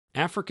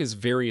Africa's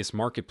various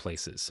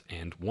marketplaces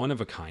and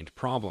one-of-a-kind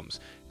problems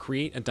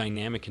create a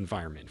dynamic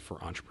environment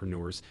for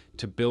entrepreneurs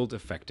to build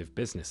effective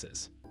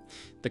businesses.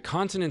 The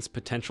continent's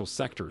potential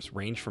sectors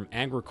range from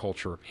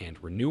agriculture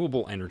and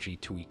renewable energy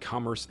to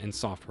e-commerce and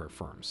software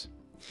firms.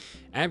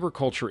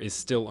 Agriculture is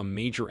still a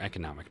major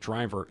economic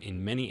driver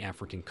in many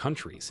African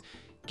countries,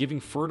 giving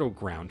fertile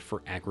ground for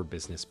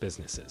agribusiness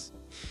businesses.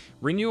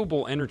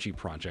 Renewable energy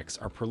projects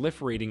are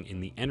proliferating in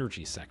the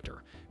energy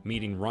sector,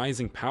 meeting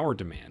rising power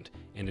demand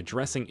and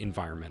addressing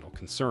environmental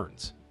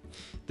concerns.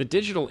 The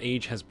digital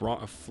age has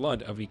brought a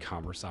flood of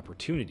e-commerce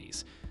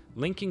opportunities,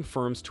 linking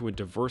firms to a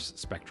diverse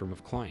spectrum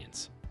of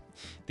clients.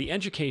 The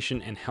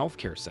education and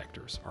healthcare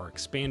sectors are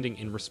expanding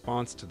in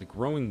response to the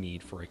growing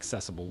need for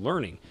accessible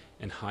learning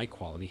and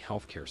high-quality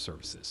healthcare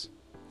services.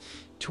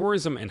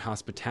 Tourism and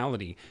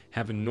hospitality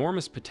have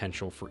enormous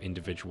potential for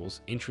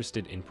individuals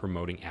interested in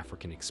promoting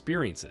African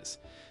experiences,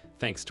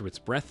 thanks to its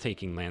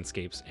breathtaking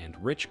landscapes and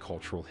rich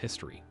cultural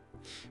history.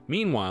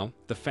 Meanwhile,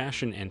 the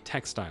fashion and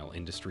textile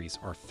industries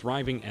are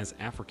thriving as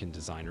African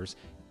designers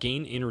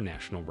gain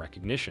international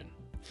recognition.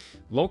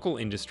 Local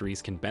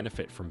industries can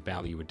benefit from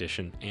value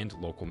addition and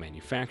local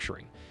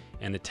manufacturing,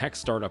 and the tech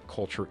startup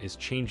culture is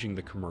changing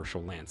the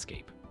commercial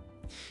landscape.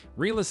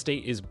 Real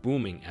estate is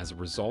booming as a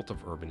result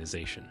of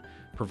urbanization,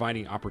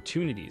 providing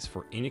opportunities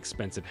for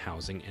inexpensive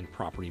housing and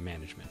property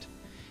management.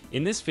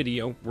 In this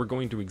video, we're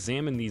going to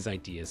examine these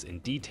ideas in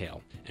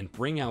detail and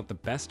bring out the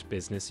best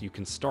business you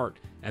can start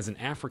as an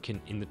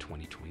African in the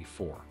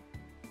 2024.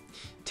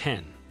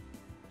 10.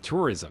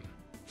 Tourism.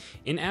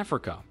 In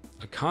Africa,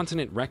 a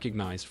continent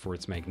recognized for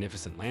its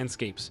magnificent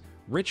landscapes,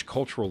 rich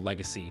cultural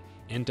legacy,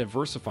 and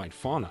diversified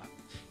fauna,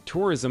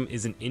 tourism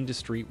is an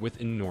industry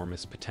with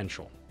enormous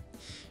potential.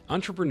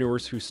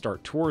 Entrepreneurs who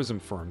start tourism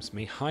firms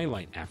may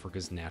highlight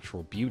Africa's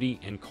natural beauty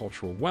and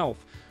cultural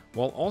wealth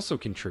while also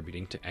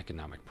contributing to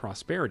economic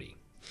prosperity.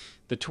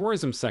 The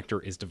tourism sector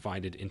is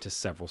divided into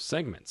several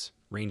segments,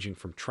 ranging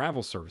from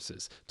travel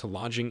services to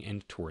lodging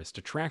and tourist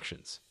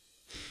attractions.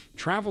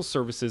 Travel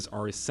services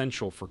are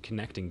essential for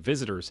connecting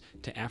visitors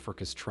to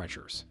Africa's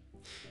treasures.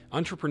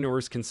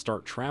 Entrepreneurs can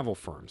start travel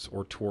firms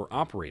or tour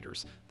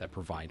operators that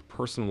provide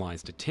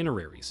personalized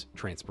itineraries,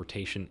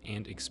 transportation,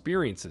 and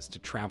experiences to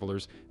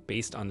travelers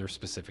based on their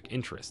specific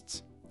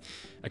interests.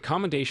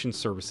 Accommodation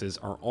services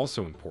are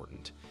also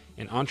important,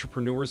 and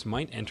entrepreneurs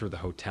might enter the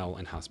hotel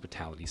and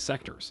hospitality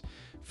sectors,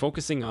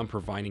 focusing on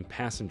providing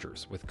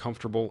passengers with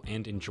comfortable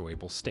and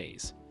enjoyable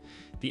stays.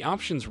 The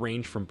options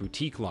range from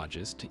boutique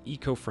lodges to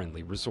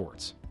eco-friendly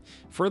resorts.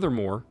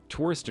 Furthermore,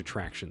 tourist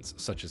attractions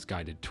such as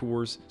guided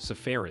tours,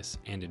 safaris,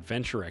 and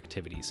adventure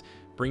activities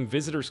bring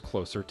visitors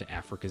closer to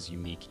Africa's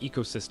unique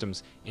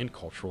ecosystems and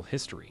cultural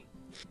history.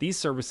 These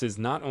services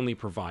not only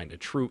provide a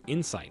true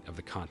insight of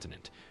the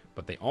continent,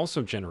 but they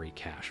also generate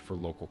cash for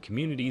local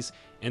communities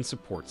and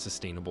support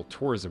sustainable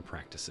tourism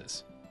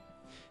practices.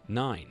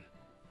 9.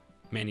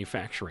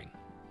 Manufacturing.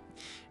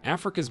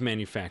 Africa's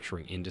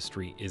manufacturing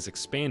industry is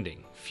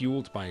expanding,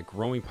 fueled by a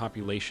growing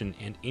population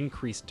and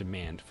increased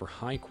demand for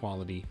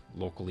high-quality,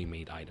 locally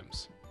made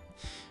items.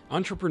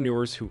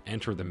 Entrepreneurs who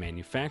enter the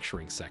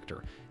manufacturing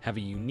sector have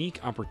a unique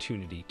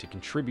opportunity to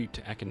contribute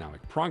to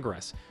economic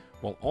progress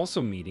while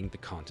also meeting the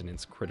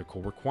continent's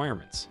critical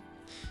requirements.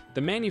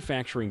 The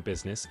manufacturing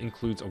business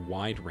includes a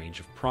wide range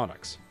of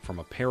products, from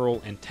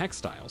apparel and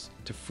textiles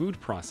to food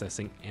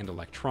processing and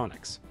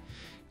electronics.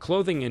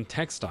 Clothing and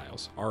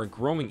textiles are a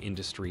growing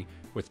industry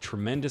with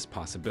tremendous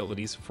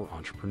possibilities for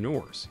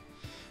entrepreneurs.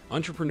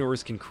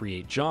 Entrepreneurs can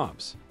create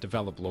jobs,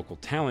 develop local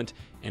talent,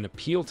 and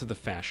appeal to the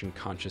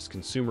fashion-conscious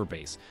consumer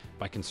base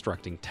by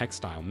constructing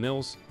textile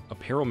mills,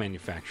 apparel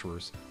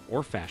manufacturers,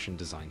 or fashion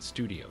design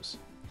studios.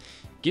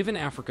 Given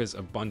Africa's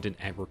abundant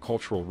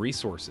agricultural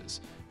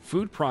resources,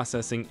 food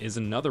processing is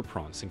another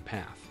promising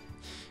path.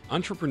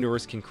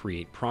 Entrepreneurs can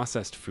create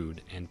processed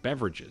food and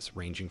beverages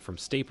ranging from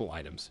staple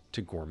items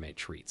to gourmet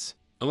treats.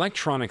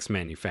 Electronics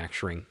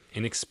manufacturing,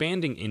 an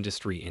expanding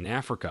industry in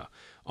Africa,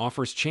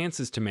 offers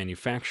chances to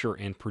manufacture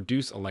and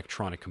produce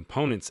electronic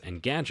components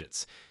and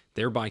gadgets,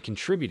 thereby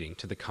contributing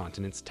to the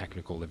continent's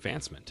technical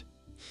advancement.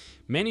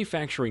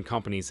 Manufacturing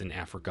companies in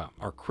Africa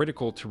are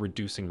critical to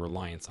reducing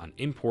reliance on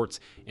imports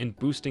and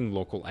boosting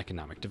local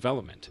economic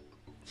development.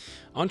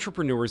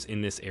 Entrepreneurs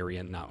in this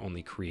area not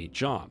only create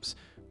jobs,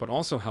 but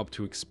also help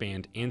to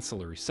expand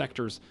ancillary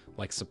sectors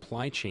like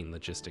supply chain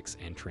logistics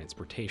and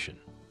transportation.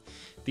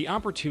 The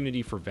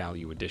opportunity for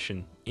value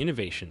addition,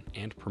 innovation,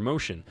 and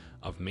promotion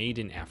of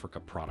made-in-Africa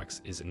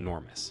products is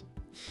enormous.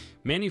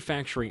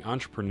 Manufacturing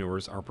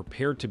entrepreneurs are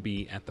prepared to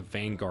be at the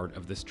vanguard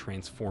of this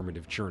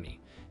transformative journey,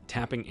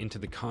 tapping into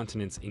the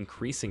continent's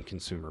increasing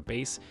consumer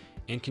base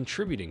and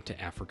contributing to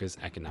Africa's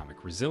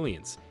economic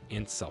resilience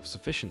and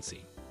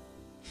self-sufficiency.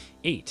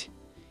 8.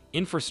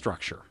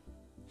 Infrastructure.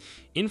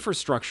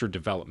 Infrastructure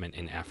development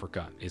in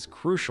Africa is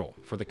crucial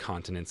for the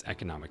continent's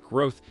economic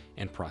growth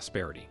and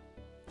prosperity.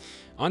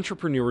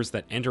 Entrepreneurs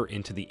that enter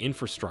into the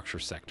infrastructure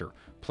sector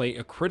play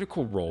a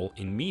critical role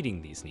in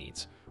meeting these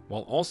needs,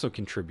 while also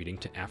contributing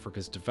to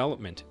Africa's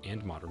development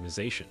and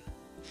modernization.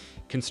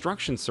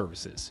 Construction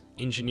services,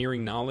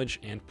 engineering knowledge,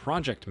 and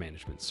project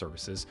management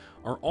services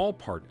are all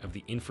part of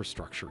the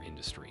infrastructure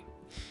industry.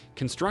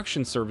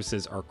 Construction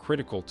services are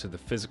critical to the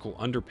physical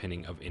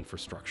underpinning of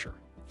infrastructure.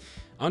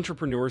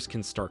 Entrepreneurs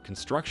can start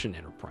construction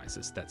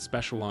enterprises that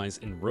specialize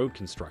in road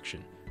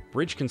construction,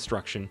 bridge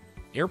construction,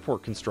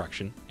 airport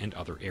construction, and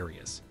other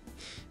areas.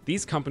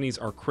 These companies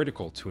are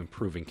critical to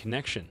improving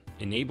connection,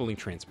 enabling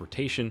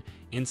transportation,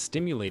 and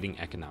stimulating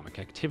economic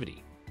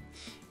activity.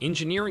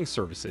 Engineering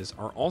services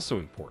are also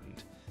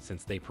important,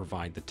 since they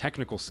provide the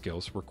technical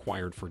skills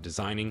required for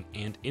designing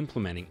and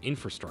implementing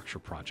infrastructure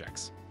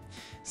projects.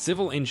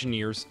 Civil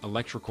engineers,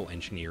 electrical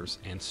engineers,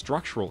 and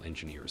structural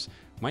engineers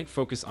might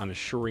focus on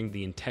assuring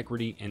the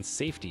integrity and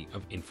safety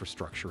of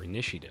infrastructure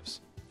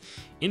initiatives.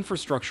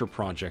 Infrastructure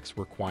projects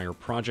require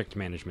project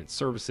management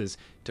services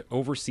to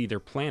oversee their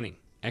planning,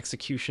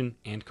 execution,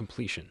 and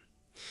completion.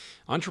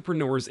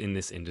 Entrepreneurs in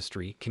this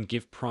industry can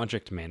give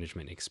project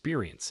management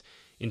experience,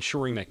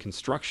 ensuring that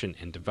construction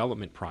and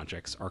development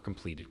projects are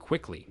completed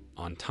quickly,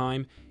 on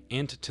time,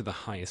 and to the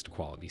highest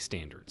quality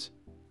standards.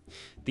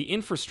 The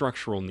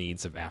infrastructural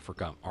needs of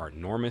Africa are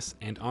enormous,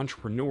 and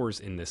entrepreneurs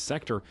in this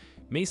sector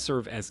may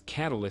serve as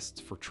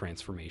catalysts for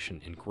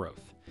transformation and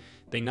growth.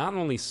 They not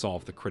only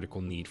solve the critical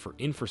need for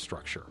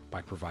infrastructure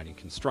by providing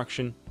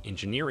construction,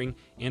 engineering,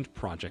 and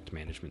project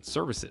management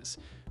services,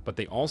 but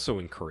they also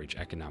encourage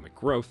economic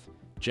growth,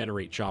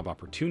 generate job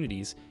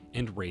opportunities,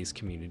 and raise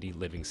community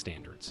living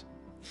standards.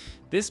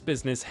 This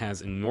business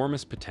has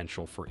enormous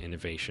potential for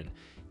innovation,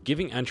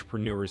 giving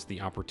entrepreneurs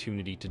the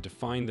opportunity to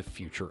define the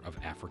future of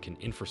African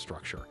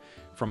infrastructure,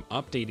 from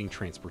updating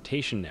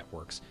transportation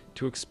networks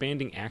to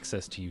expanding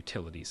access to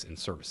utilities and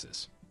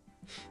services.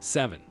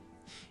 7.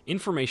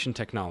 Information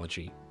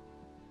technology.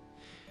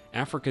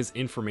 Africa's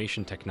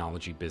information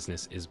technology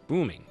business is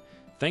booming,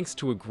 thanks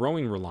to a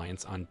growing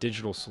reliance on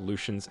digital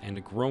solutions and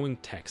a growing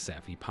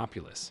tech-savvy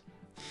populace.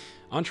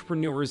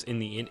 Entrepreneurs in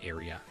the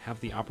area have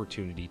the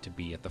opportunity to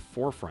be at the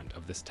forefront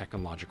of this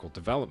technological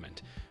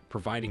development,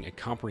 providing a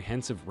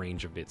comprehensive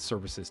range of its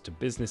services to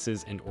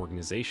businesses and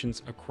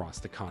organizations across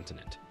the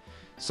continent.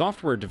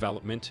 Software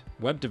development,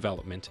 web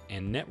development,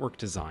 and network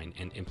design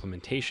and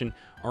implementation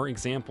are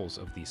examples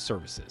of these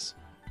services.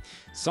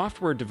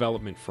 Software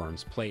development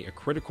firms play a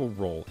critical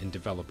role in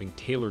developing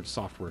tailored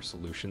software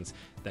solutions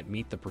that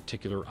meet the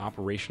particular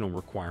operational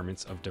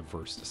requirements of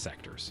diverse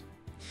sectors.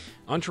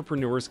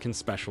 Entrepreneurs can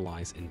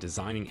specialize in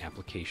designing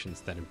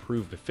applications that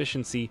improve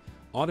efficiency,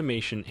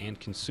 automation, and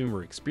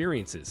consumer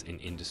experiences in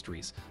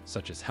industries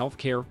such as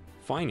healthcare,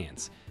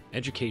 finance,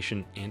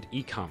 education, and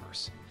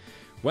e-commerce.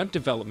 Web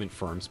development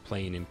firms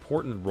play an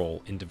important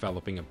role in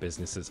developing a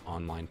business's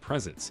online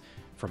presence,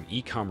 from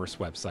e-commerce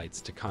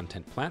websites to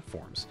content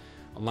platforms,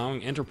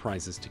 allowing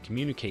enterprises to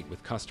communicate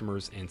with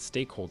customers and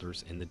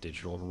stakeholders in the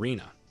digital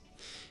arena.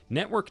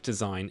 Network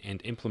design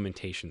and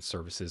implementation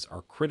services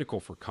are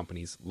critical for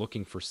companies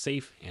looking for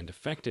safe and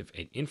effective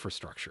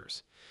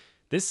infrastructures.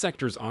 This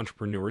sector's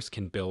entrepreneurs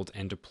can build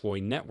and deploy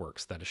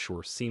networks that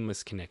assure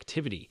seamless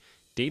connectivity,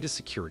 data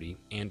security,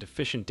 and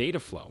efficient data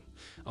flow,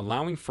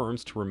 allowing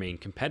firms to remain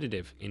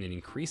competitive in an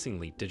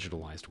increasingly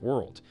digitalized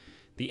world.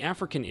 The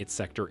African IT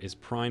sector is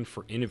primed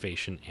for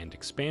innovation and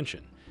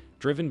expansion,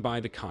 driven by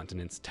the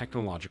continent's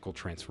technological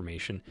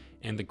transformation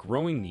and the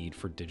growing need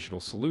for digital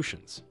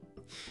solutions.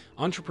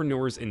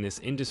 Entrepreneurs in this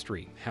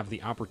industry have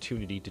the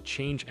opportunity to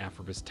change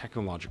Africa's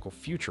technological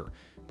future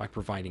by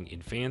providing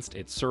advanced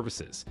IT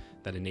services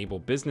that enable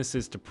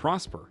businesses to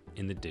prosper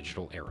in the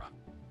digital era.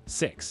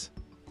 6.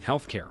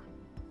 Healthcare.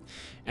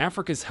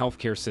 Africa's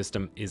healthcare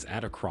system is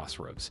at a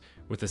crossroads,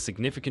 with a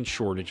significant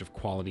shortage of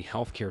quality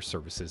healthcare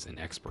services and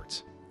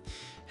experts.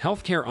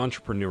 Healthcare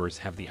entrepreneurs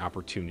have the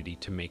opportunity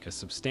to make a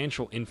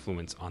substantial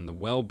influence on the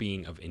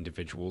well-being of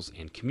individuals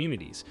and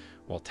communities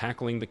while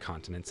tackling the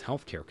continent's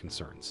healthcare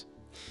concerns.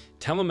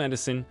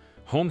 Telemedicine,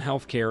 home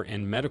healthcare,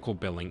 and medical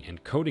billing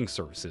and coding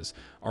services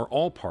are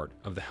all part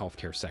of the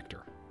healthcare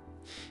sector.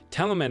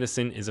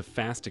 Telemedicine is a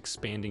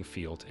fast-expanding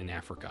field in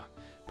Africa,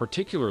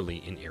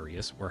 particularly in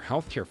areas where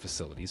healthcare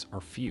facilities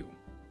are few.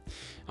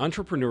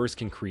 Entrepreneurs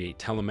can create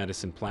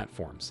telemedicine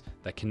platforms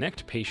that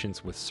connect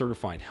patients with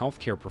certified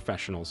healthcare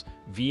professionals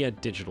via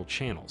digital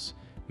channels,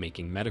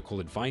 making medical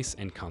advice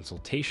and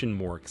consultation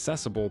more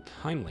accessible,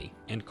 timely,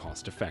 and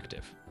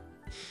cost-effective.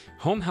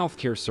 Home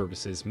healthcare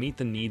services meet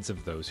the needs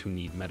of those who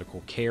need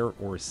medical care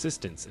or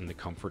assistance in the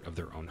comfort of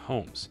their own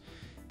homes.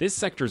 This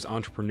sector's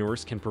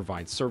entrepreneurs can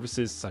provide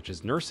services such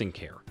as nursing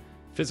care,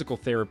 physical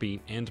therapy,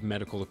 and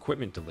medical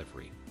equipment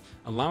delivery,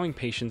 allowing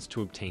patients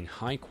to obtain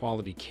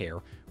high-quality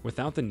care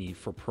without the need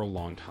for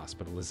prolonged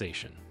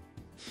hospitalization.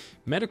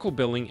 Medical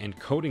billing and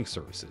coding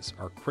services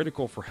are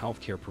critical for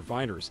healthcare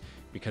providers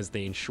because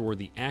they ensure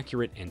the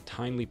accurate and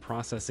timely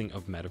processing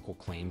of medical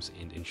claims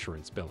and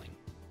insurance billing.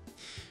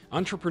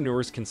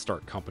 Entrepreneurs can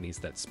start companies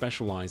that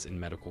specialize in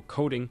medical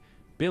coding,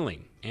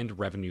 billing, and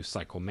revenue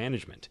cycle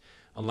management,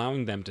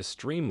 allowing them to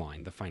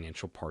streamline the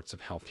financial parts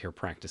of healthcare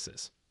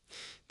practices.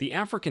 The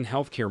African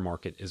healthcare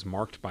market is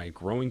marked by a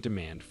growing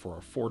demand for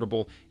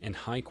affordable and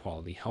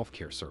high-quality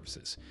healthcare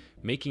services,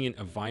 making it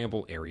a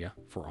viable area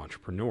for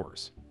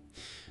entrepreneurs.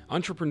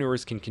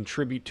 Entrepreneurs can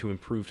contribute to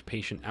improved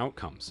patient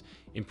outcomes,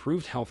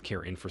 improved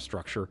healthcare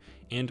infrastructure,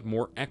 and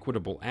more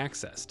equitable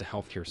access to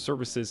healthcare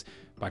services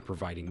by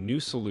providing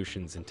new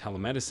solutions in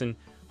telemedicine,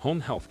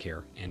 home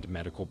healthcare, and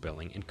medical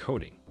billing and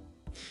coding.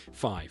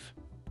 5.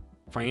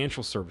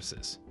 Financial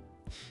services.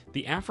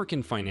 The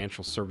African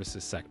financial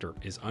services sector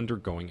is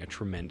undergoing a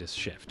tremendous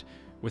shift,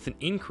 with an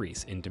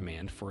increase in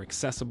demand for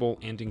accessible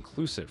and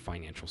inclusive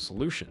financial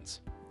solutions.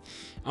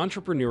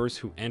 Entrepreneurs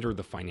who enter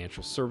the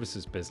financial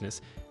services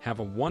business have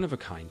a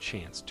one-of-a-kind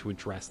chance to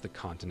address the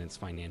continent's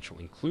financial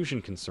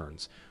inclusion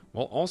concerns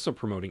while also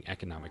promoting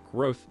economic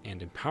growth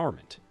and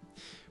empowerment.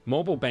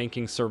 Mobile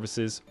banking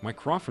services,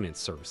 microfinance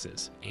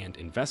services, and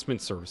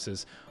investment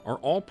services are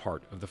all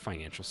part of the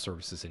financial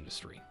services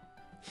industry.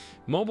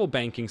 Mobile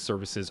banking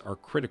services are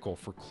critical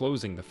for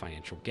closing the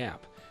financial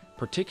gap,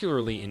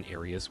 particularly in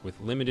areas with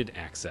limited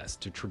access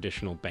to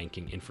traditional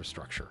banking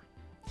infrastructure.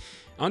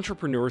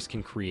 Entrepreneurs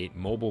can create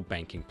mobile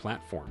banking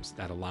platforms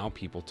that allow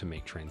people to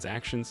make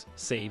transactions,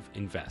 save,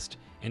 invest,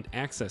 and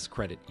access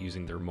credit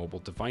using their mobile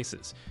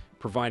devices,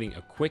 providing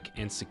a quick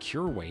and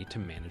secure way to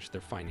manage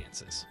their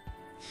finances.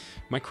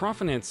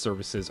 Microfinance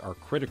services are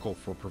critical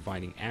for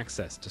providing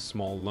access to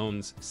small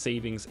loans,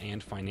 savings,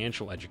 and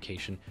financial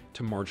education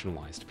to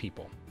marginalized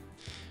people.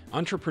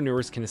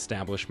 Entrepreneurs can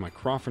establish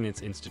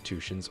microfinance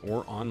institutions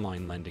or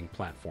online lending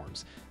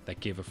platforms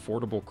that give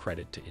affordable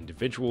credit to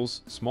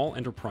individuals, small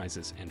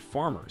enterprises, and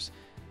farmers,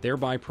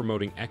 thereby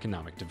promoting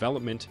economic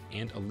development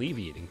and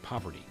alleviating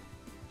poverty.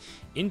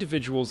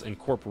 Individuals and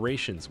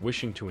corporations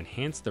wishing to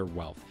enhance their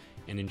wealth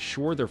and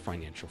ensure their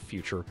financial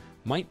future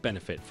might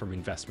benefit from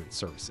investment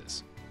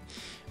services.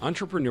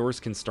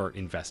 Entrepreneurs can start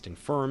investing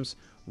firms,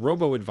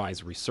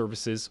 robo-advisory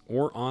services,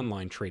 or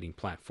online trading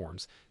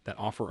platforms that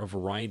offer a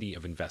variety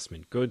of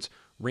investment goods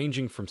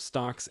ranging from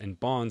stocks and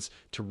bonds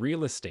to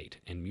real estate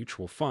and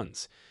mutual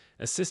funds,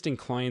 assisting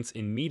clients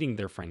in meeting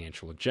their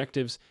financial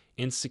objectives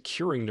and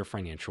securing their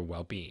financial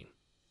well-being.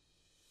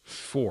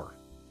 4.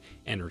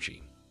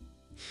 Energy.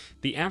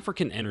 The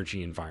African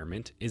energy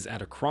environment is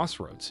at a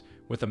crossroads,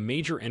 with a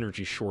major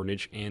energy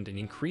shortage and an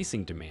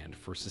increasing demand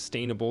for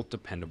sustainable,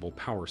 dependable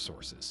power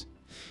sources.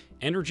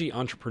 Energy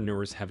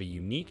entrepreneurs have a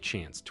unique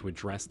chance to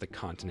address the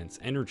continent's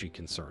energy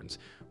concerns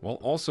while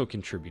also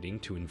contributing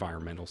to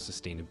environmental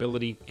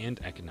sustainability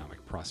and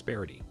economic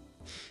prosperity.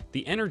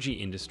 The energy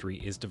industry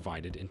is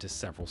divided into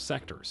several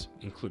sectors,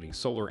 including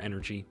solar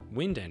energy,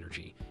 wind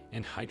energy,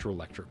 and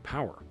hydroelectric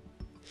power.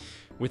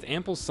 With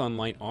ample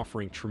sunlight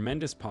offering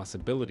tremendous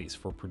possibilities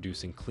for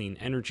producing clean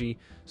energy,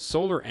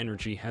 solar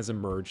energy has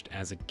emerged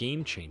as a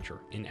game changer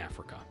in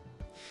Africa.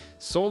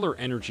 Solar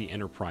energy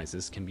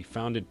enterprises can be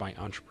founded by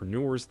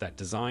entrepreneurs that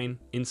design,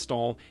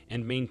 install,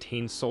 and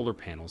maintain solar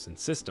panels and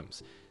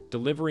systems,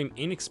 delivering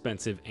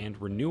inexpensive and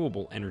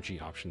renewable energy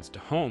options to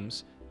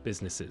homes,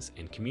 businesses,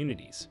 and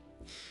communities.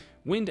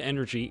 Wind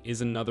energy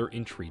is another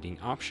intriguing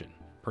option,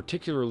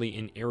 particularly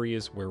in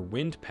areas where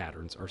wind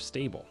patterns are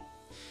stable.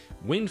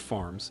 Wind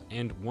farms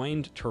and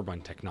wind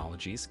turbine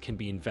technologies can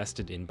be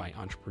invested in by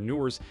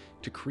entrepreneurs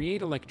to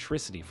create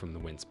electricity from the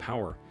wind's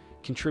power,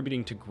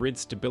 contributing to grid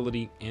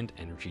stability and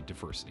energy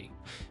diversity.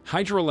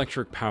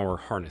 Hydroelectric power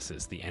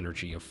harnesses the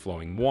energy of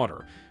flowing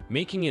water,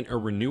 making it a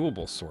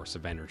renewable source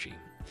of energy.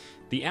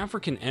 The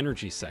African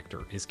energy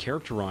sector is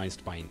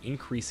characterized by an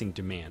increasing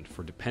demand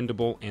for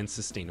dependable and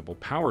sustainable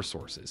power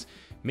sources,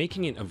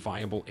 making it a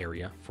viable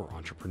area for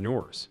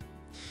entrepreneurs.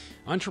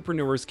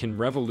 Entrepreneurs can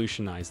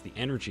revolutionize the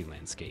energy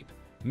landscape,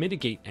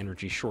 mitigate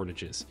energy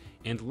shortages,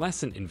 and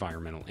lessen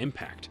environmental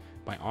impact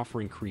by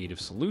offering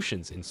creative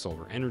solutions in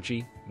solar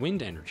energy,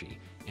 wind energy,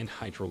 and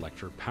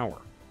hydroelectric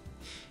power.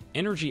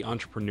 Energy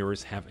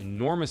entrepreneurs have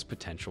enormous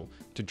potential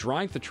to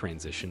drive the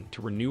transition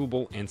to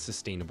renewable and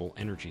sustainable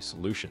energy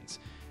solutions,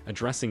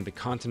 addressing the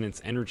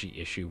continent's energy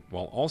issue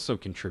while also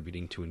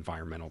contributing to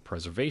environmental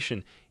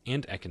preservation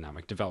and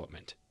economic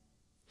development.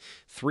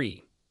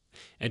 3.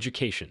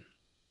 Education.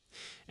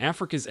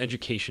 Africa's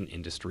education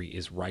industry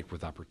is ripe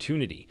with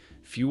opportunity,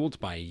 fueled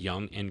by a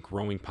young and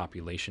growing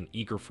population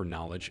eager for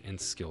knowledge and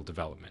skill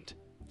development.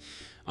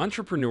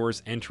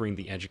 Entrepreneurs entering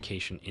the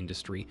education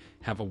industry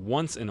have a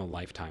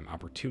once-in-a-lifetime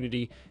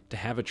opportunity to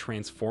have a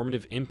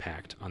transformative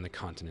impact on the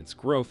continent's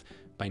growth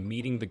by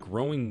meeting the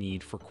growing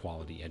need for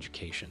quality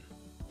education.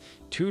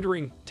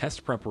 Tutoring,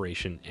 test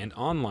preparation, and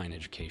online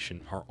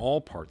education are all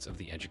parts of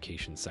the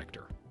education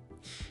sector.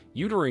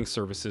 Tutoring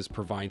services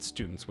provide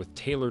students with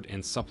tailored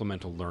and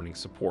supplemental learning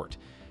support,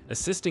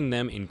 assisting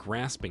them in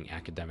grasping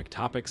academic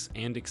topics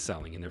and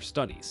excelling in their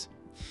studies.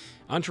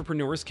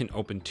 Entrepreneurs can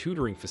open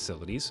tutoring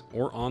facilities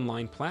or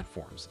online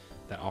platforms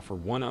that offer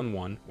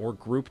one-on-one or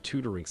group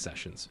tutoring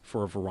sessions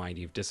for a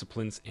variety of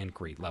disciplines and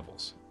grade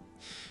levels.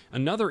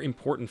 Another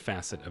important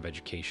facet of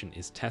education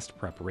is test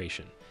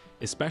preparation,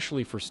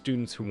 especially for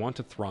students who want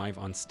to thrive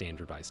on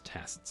standardized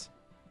tests.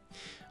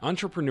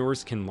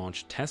 Entrepreneurs can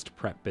launch test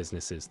prep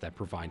businesses that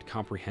provide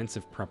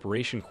comprehensive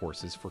preparation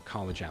courses for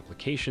college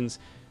applications,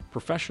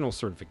 professional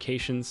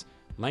certifications,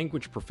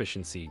 language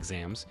proficiency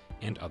exams,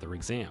 and other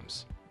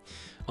exams.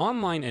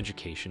 Online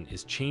education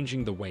is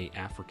changing the way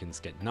Africans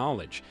get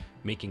knowledge,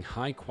 making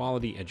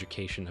high-quality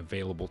education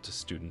available to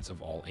students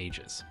of all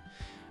ages.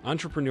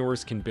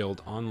 Entrepreneurs can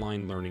build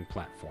online learning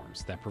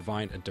platforms that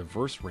provide a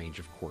diverse range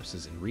of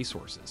courses and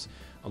resources,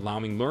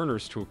 allowing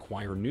learners to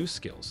acquire new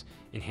skills,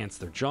 enhance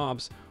their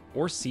jobs,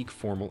 or seek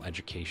formal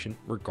education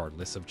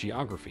regardless of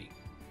geography.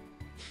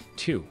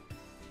 2.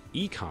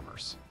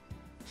 E-commerce.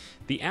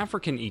 The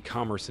African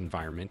e-commerce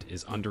environment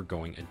is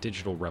undergoing a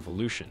digital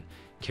revolution,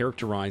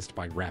 characterized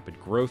by rapid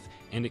growth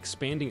and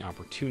expanding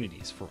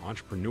opportunities for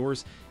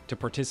entrepreneurs to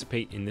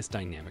participate in this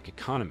dynamic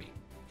economy.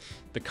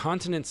 The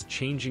continent's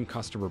changing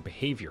customer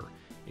behavior,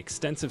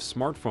 extensive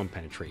smartphone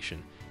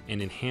penetration,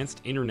 and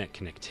enhanced internet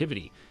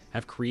connectivity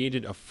have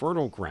created a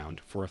fertile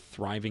ground for a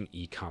thriving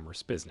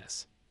e-commerce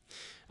business.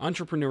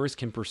 Entrepreneurs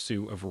can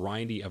pursue a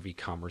variety of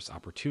e-commerce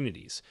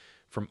opportunities,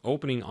 from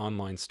opening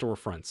online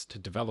storefronts to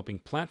developing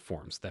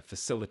platforms that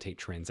facilitate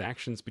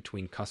transactions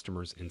between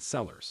customers and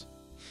sellers.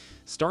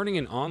 Starting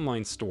an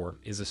online store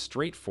is a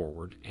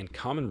straightforward and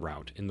common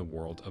route in the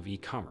world of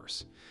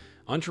e-commerce.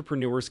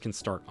 Entrepreneurs can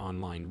start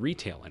online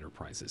retail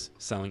enterprises,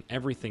 selling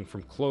everything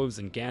from clothes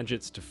and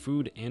gadgets to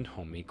food and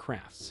homemade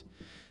crafts.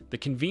 The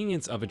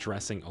convenience of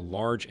addressing a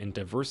large and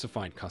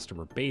diversified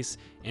customer base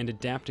and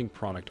adapting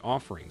product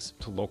offerings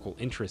to local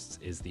interests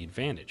is the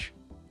advantage.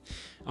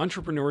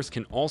 Entrepreneurs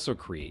can also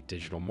create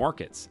digital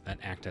markets that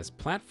act as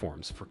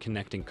platforms for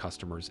connecting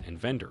customers and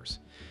vendors.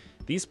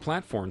 These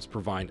platforms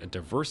provide a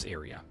diverse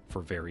area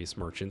for various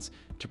merchants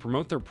to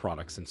promote their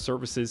products and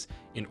services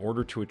in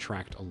order to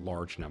attract a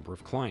large number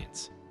of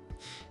clients.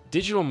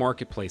 Digital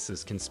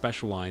marketplaces can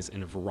specialize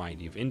in a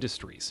variety of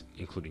industries,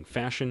 including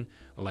fashion,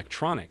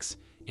 electronics,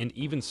 and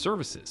even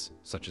services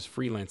such as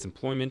freelance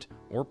employment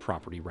or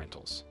property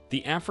rentals.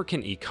 The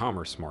African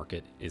e-commerce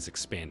market is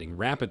expanding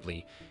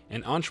rapidly,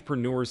 and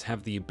entrepreneurs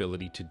have the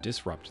ability to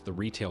disrupt the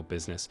retail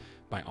business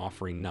by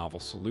offering novel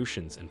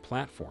solutions and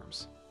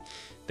platforms.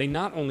 They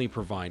not only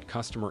provide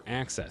customer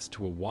access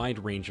to a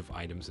wide range of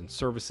items and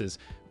services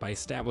by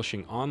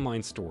establishing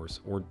online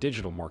stores or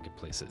digital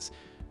marketplaces,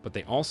 but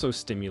they also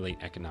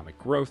stimulate economic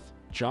growth,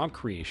 job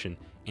creation,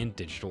 and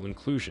digital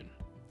inclusion.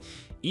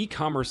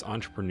 E-commerce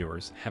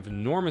entrepreneurs have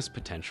enormous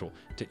potential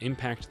to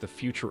impact the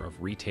future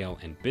of retail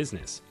and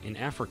business in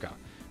Africa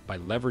by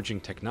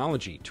leveraging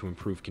technology to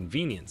improve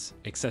convenience,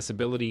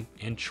 accessibility,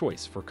 and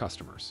choice for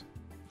customers.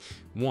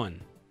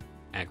 1.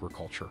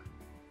 Agriculture.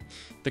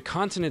 The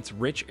continent's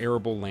rich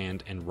arable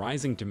land and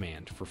rising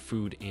demand for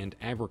food and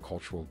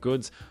agricultural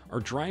goods are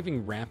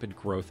driving rapid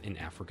growth in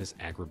Africa's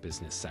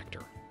agribusiness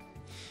sector.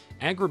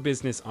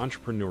 Agribusiness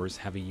entrepreneurs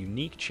have a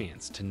unique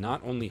chance to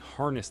not only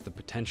harness the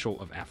potential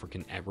of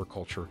African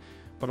agriculture,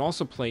 but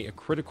also play a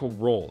critical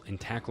role in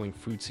tackling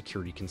food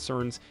security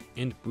concerns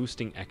and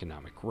boosting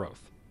economic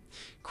growth.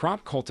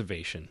 Crop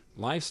cultivation,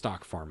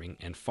 livestock farming,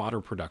 and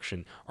fodder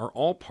production are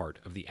all part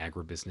of the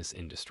agribusiness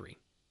industry.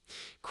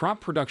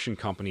 Crop production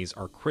companies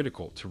are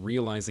critical to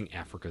realizing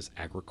Africa's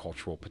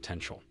agricultural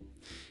potential.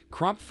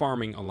 Crop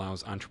farming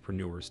allows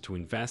entrepreneurs to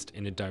invest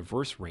in a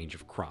diverse range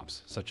of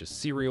crops, such as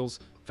cereals,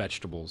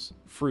 vegetables,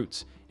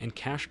 fruits, and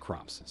cash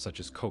crops, such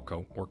as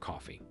cocoa or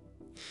coffee.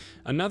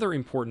 Another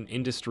important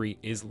industry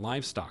is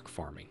livestock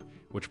farming,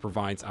 which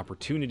provides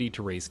opportunity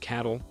to raise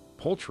cattle,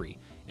 poultry,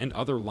 and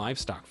other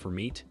livestock for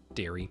meat,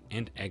 dairy,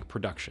 and egg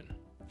production.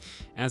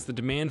 As the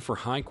demand for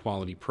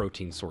high-quality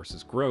protein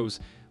sources grows,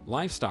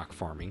 livestock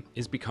farming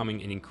is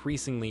becoming an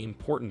increasingly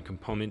important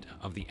component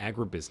of the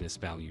agribusiness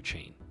value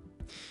chain.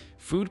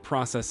 Food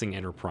processing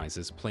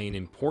enterprises play an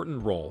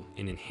important role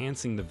in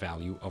enhancing the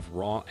value of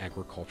raw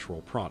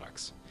agricultural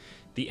products.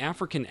 The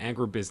African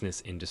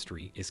agribusiness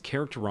industry is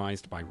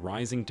characterized by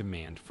rising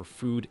demand for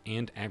food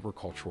and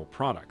agricultural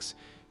products,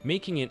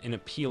 making it an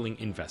appealing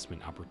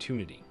investment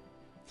opportunity.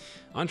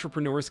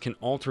 Entrepreneurs can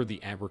alter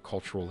the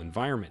agricultural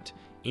environment,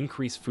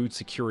 increase food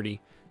security,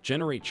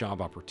 generate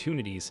job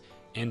opportunities,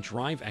 and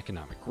drive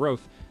economic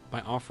growth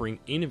by offering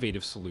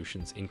innovative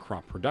solutions in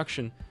crop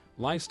production,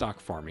 livestock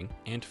farming,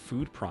 and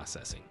food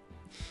processing.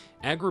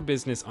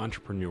 Agribusiness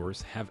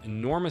entrepreneurs have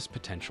enormous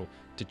potential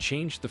to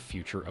change the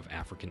future of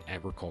African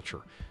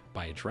agriculture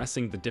by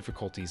addressing the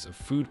difficulties of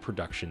food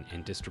production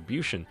and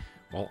distribution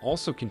while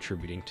also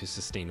contributing to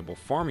sustainable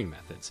farming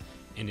methods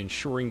and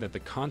ensuring that the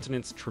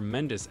continent's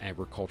tremendous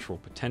agricultural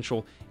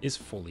potential is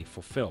fully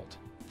fulfilled.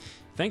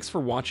 Thanks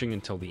for watching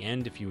until the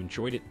end. If you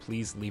enjoyed it,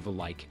 please leave a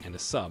like and a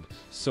sub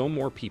so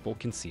more people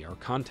can see our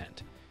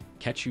content.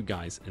 Catch you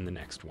guys in the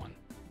next one.